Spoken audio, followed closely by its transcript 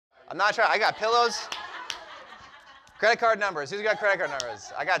I'm not trying. I got pillows. Credit card numbers. Who's got credit card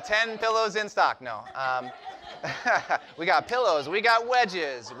numbers? I got 10 pillows in stock. No. We got pillows. We got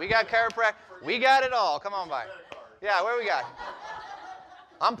wedges. We got chiropractic. We got it all. Come on by. Yeah, what do we got?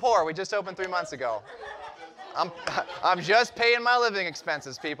 I'm poor. We just opened 3 months ago. I'm just paying my living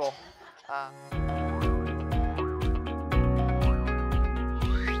expenses, people.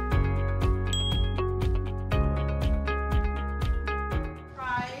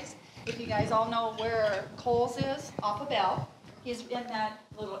 If you guys all know where Coles is, off of Bell, he's in that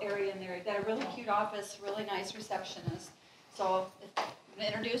little area in there. He's got a really cute office, really nice receptionist. So I'm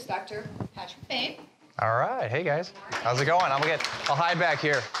going to introduce Dr. Patrick Bain. All right, hey guys, how's it going? I'll hide back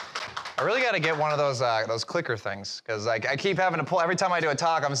here. I really got to get one of those clicker things because I keep having to pull. Every time I do a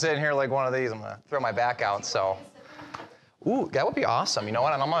talk, I'm sitting here like one of these. I'm going to throw my back out. So, ooh, that would be awesome. You know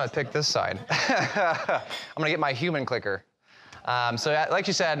what? And I'm going to pick this side. I'm going to get my human clicker. So like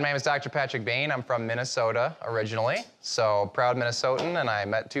you said, my name is Dr. Patrick Bain. I'm from Minnesota originally, so proud Minnesotan, and I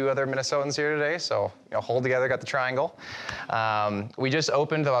met 2 other Minnesotans here today, so hold together, got the triangle. We just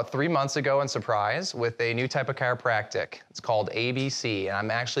opened about 3 months ago in Surprise with a new type of chiropractic. It's called ABC, and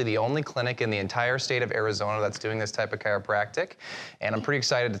I'm actually the only clinic in the entire state of Arizona that's doing this type of chiropractic, and I'm pretty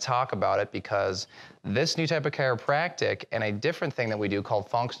excited to talk about it because this new type of chiropractic and a different thing that we do called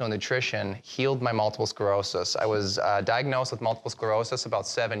functional nutrition healed my multiple sclerosis. I was diagnosed with multiple sclerosis about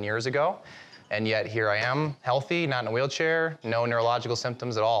 7 years ago, and yet here I am, healthy, not in a wheelchair, no neurological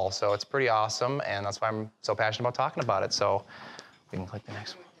symptoms at all. So it's pretty awesome, and that's why I'm so passionate about talking about it. So we can click the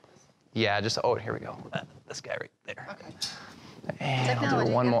next one. Yeah, oh, here we go. This guy right there. Okay. And Technology, I'll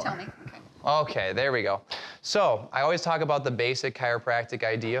do one more. tell me. Okay, there we go. So I always talk about the basic chiropractic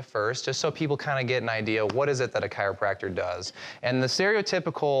idea first, just so people kind of get an idea, what is it that a chiropractor does? And the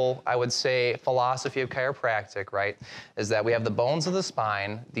stereotypical, I would say, philosophy of chiropractic, right, is that we have the bones of the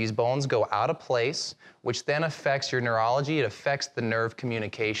spine. These bones go out of place, which then affects your neurology. It affects the nerve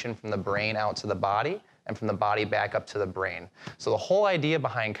communication from the brain out to the body and from the body back up to the brain. So the whole idea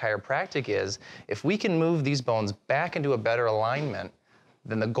behind chiropractic is if we can move these bones back into a better alignment,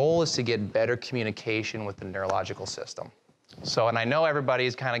 then the goal is to get better communication with the neurological system. So, and I know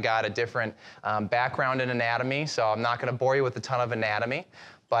everybody's kind of got a different background in anatomy, so I'm not going to bore you with a ton of anatomy,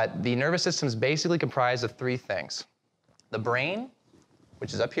 but the nervous system is basically comprised of 3 things. The brain,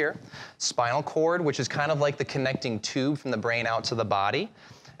 which is up here, spinal cord, which is kind of like the connecting tube from the brain out to the body,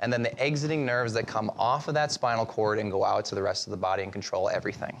 and then the exiting nerves that come off of that spinal cord and go out to the rest of the body and control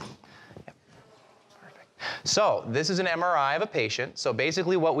everything. So this is an MRI of a patient. So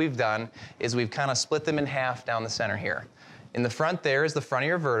basically what we've done is we've kind of split them in half down the center here. In the front there is the front of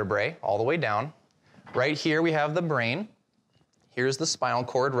your vertebrae, all the way down. Right here we have the brain. Here's the spinal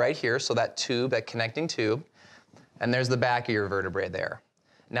cord right here, so that tube, that connecting tube. And there's the back of your vertebrae there.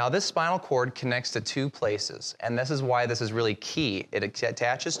 Now this spinal cord connects to 2 places, and this is why this is really key. It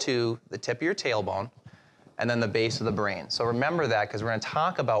attaches to the tip of your tailbone, and then the base of the brain. So remember that, because we're going to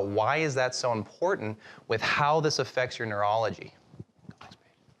talk about why is that so important with how this affects your neurology.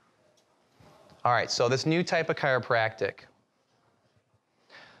 All right, so this new type of chiropractic,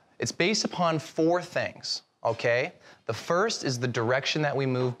 it's based upon 4 things, okay? The first is the direction that we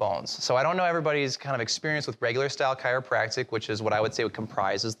move bones. So I don't know everybody's kind of experience with regular style chiropractic, which is what I would say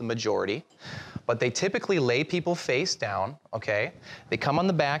comprises the majority, but they typically lay people face down, okay? They come on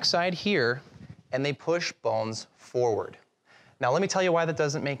the back side here, and they push bones forward. Now let me tell you why that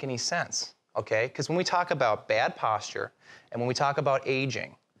doesn't make any sense, okay? Because when we talk about bad posture and when we talk about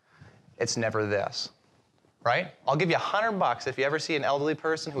aging, it's never this, right? I'll give you $100 if you ever see an elderly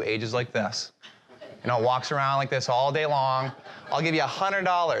person who ages like this. Walks around like this all day long. I'll give you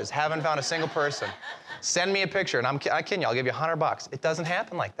 $100. Haven't found a single person. Send me a picture, and I'm kidding you, I'll give you $100. It doesn't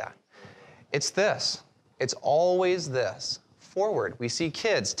happen like that. It's this. It's always this. Forward. We see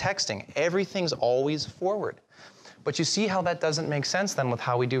kids texting. Everything's always forward. But you see how that doesn't make sense then with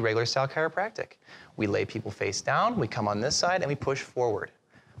how we do regular style chiropractic. We lay people face down, we come on this side, and we push forward.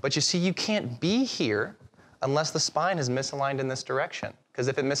 But you see, you can't be here unless the spine is misaligned in this direction. Because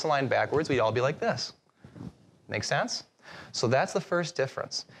if it misaligned backwards, we'd all be like this. Make sense? So that's the first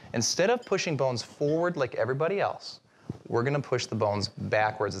difference. Instead of pushing bones forward like everybody else, we're going to push the bones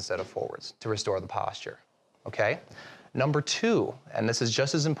backwards instead of forwards to restore the posture. Okay? Number 2, and this is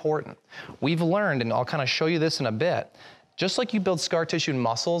just as important, we've learned, and I'll kind of show you this in a bit, just like you build scar tissue and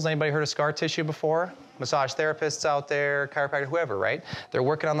muscles. Anybody heard of scar tissue before? Massage therapists out there, chiropractor, whoever, right? They're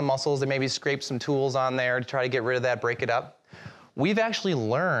working on the muscles. They maybe scrape some tools on there to try to get rid of that, break it up. We've actually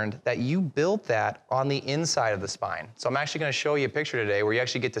learned that you build that on the inside of the spine. So I'm actually going to show you a picture today where you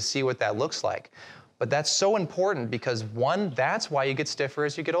actually get to see what that looks like. But that's so important because one, that's why you get stiffer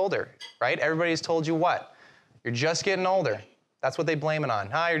as you get older, right? Everybody's told you what? You're just getting older. That's what they blame it on.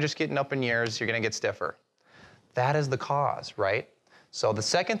 You're just getting up in years, you're gonna get stiffer. That is the cause, right? So the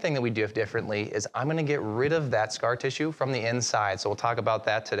second thing that we do differently is I'm gonna get rid of that scar tissue from the inside. So we'll talk about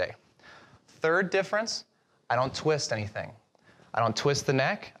that today. Third difference, I don't twist anything. I don't twist the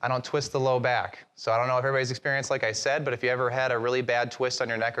neck, I don't twist the low back. So I don't know if everybody's experienced, like I said, but if you ever had a really bad twist on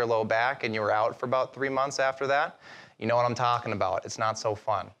your neck or low back and you were out for about 3 months after that, you know what I'm talking about. It's not so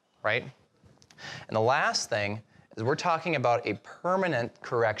fun, right? And the last thing is we're talking about a permanent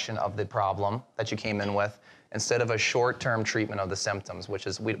correction of the problem that you came in with instead of a short-term treatment of the symptoms, which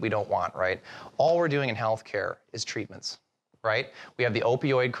is we don't want, right? All we're doing in healthcare is treatments, right? We have the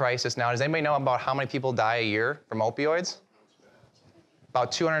opioid crisis now. Does anybody know about how many people die a year from opioids? About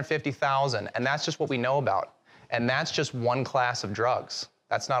 250,000, and that's just what we know about. And that's just one class of drugs.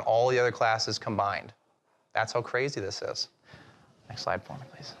 That's not all the other classes combined. That's how crazy this is. Next slide for me,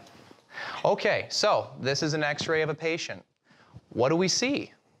 please. Okay, so this is an x-ray of a patient. What do we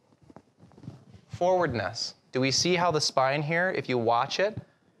see? Forwardness. Do we see how the spine here, if you watch it,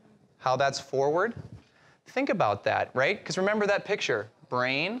 how that's forward? Think about that, right? Because remember that picture,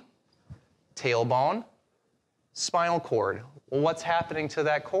 brain, tailbone, spinal cord. Well, what's happening to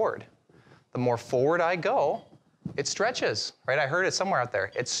that cord? The more forward I go, it stretches, right? I heard it somewhere out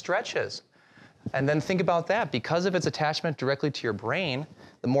there. It stretches. And then think about that. Because of its attachment directly to your brain,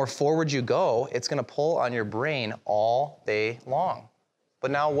 the more forward you go, it's going to pull on your brain all day long.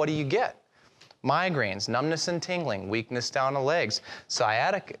 But now what do you get? Migraines, numbness and tingling, weakness down the legs,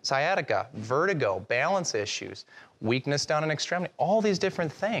 sciatica, vertigo, balance issues, weakness down an extremity, all these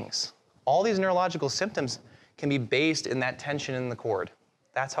different things. All these neurological symptoms can be based in that tension in the cord.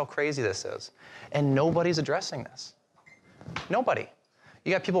 That's how crazy this is. And nobody's addressing this. Nobody.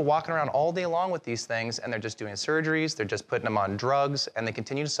 You got people walking around all day long with these things and they're just doing surgeries, they're just putting them on drugs, and they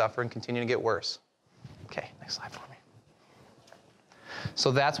continue to suffer and continue to get worse. Okay, next slide for me.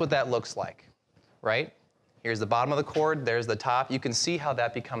 So that's what that looks like, right? Here's the bottom of the cord, there's the top. You can see how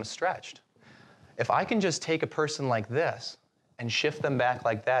that becomes stretched. If I can just take a person like this and shift them back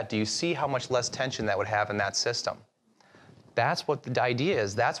like that, do you see how much less tension that would have in that system? That's what the idea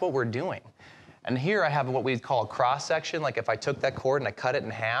is. That's what we're doing. And here I have what we'd call a cross section. Like if I took that cord and I cut it in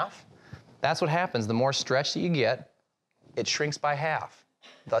half, that's what happens. The more stretch that you get, it shrinks by half.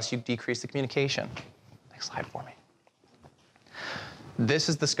 Thus you decrease the communication. Next slide for me. This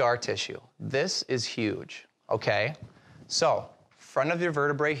is the scar tissue. This is huge, okay? So front of your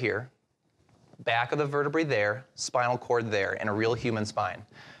vertebrae here, back of the vertebrae there, spinal cord there, in a real human spine.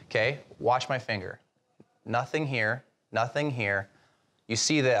 Okay, watch my finger. Nothing here, nothing here. You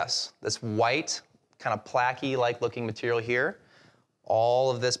see this white, kind of plaquey-like looking material here,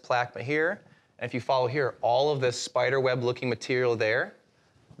 all of this plaque here, and if you follow here, all of this spider web looking material there,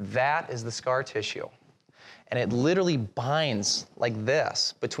 that is the scar tissue. And it literally binds like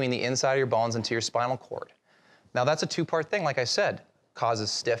this between the inside of your bones and to your spinal cord. Now that's a two-part thing, like I said, causes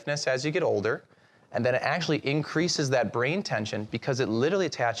stiffness as you get older, and then it actually increases that brain tension because it literally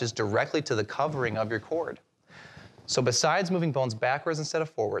attaches directly to the covering of your cord. So besides moving bones backwards instead of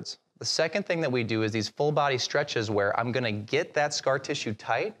forwards, the second thing that we do is these full body stretches where I'm gonna get that scar tissue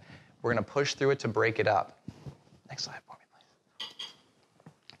tight, we're gonna push through it to break it up. Next slide for me, please.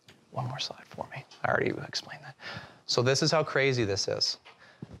 One more slide for me. I already explained that. So this is how crazy this is.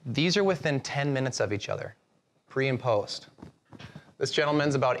 These are within 10 minutes of each other, pre and post. This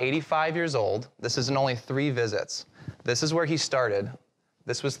gentleman's about 85 years old. This is in only 3 visits. This is where he started.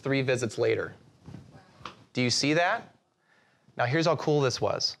 This was 3 visits later. Do you see that? Now here's how cool this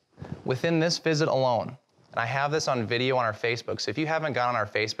was. Within this visit alone, and I have this on video on our Facebook, so if you haven't gone on our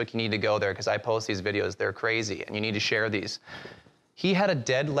Facebook, you need to go there because I post these videos. They're crazy, and you need to share these. He had a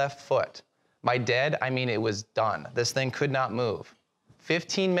dead left foot. By dead, I mean it was done. This thing could not move.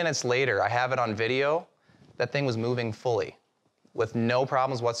 15 minutes later, I have it on video, that thing was moving fully with no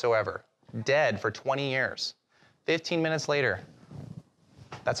problems whatsoever. Dead for 20 years. 15 minutes later.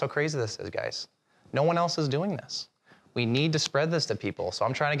 That's how crazy this is, guys. No one else is doing this. We need to spread this to people. So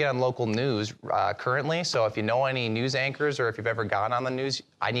I'm trying to get on local news currently. So if you know any news anchors or if you've ever gone on the news,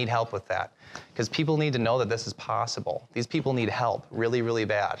 I need help with that. Because people need to know that this is possible. These people need help really, really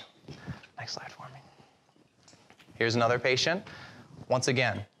bad. Next slide for me. Here's another patient. Once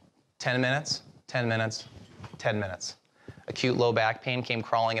again, 10 minutes, 10 minutes, 10 minutes. Acute low back pain, came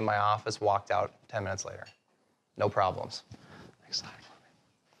crawling in my office, walked out 10 minutes later. No problems. Next slide.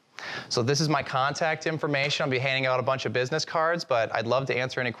 So this is my contact information. I'll be handing out a bunch of business cards, but I'd love to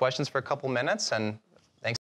answer any questions for a couple minutes, and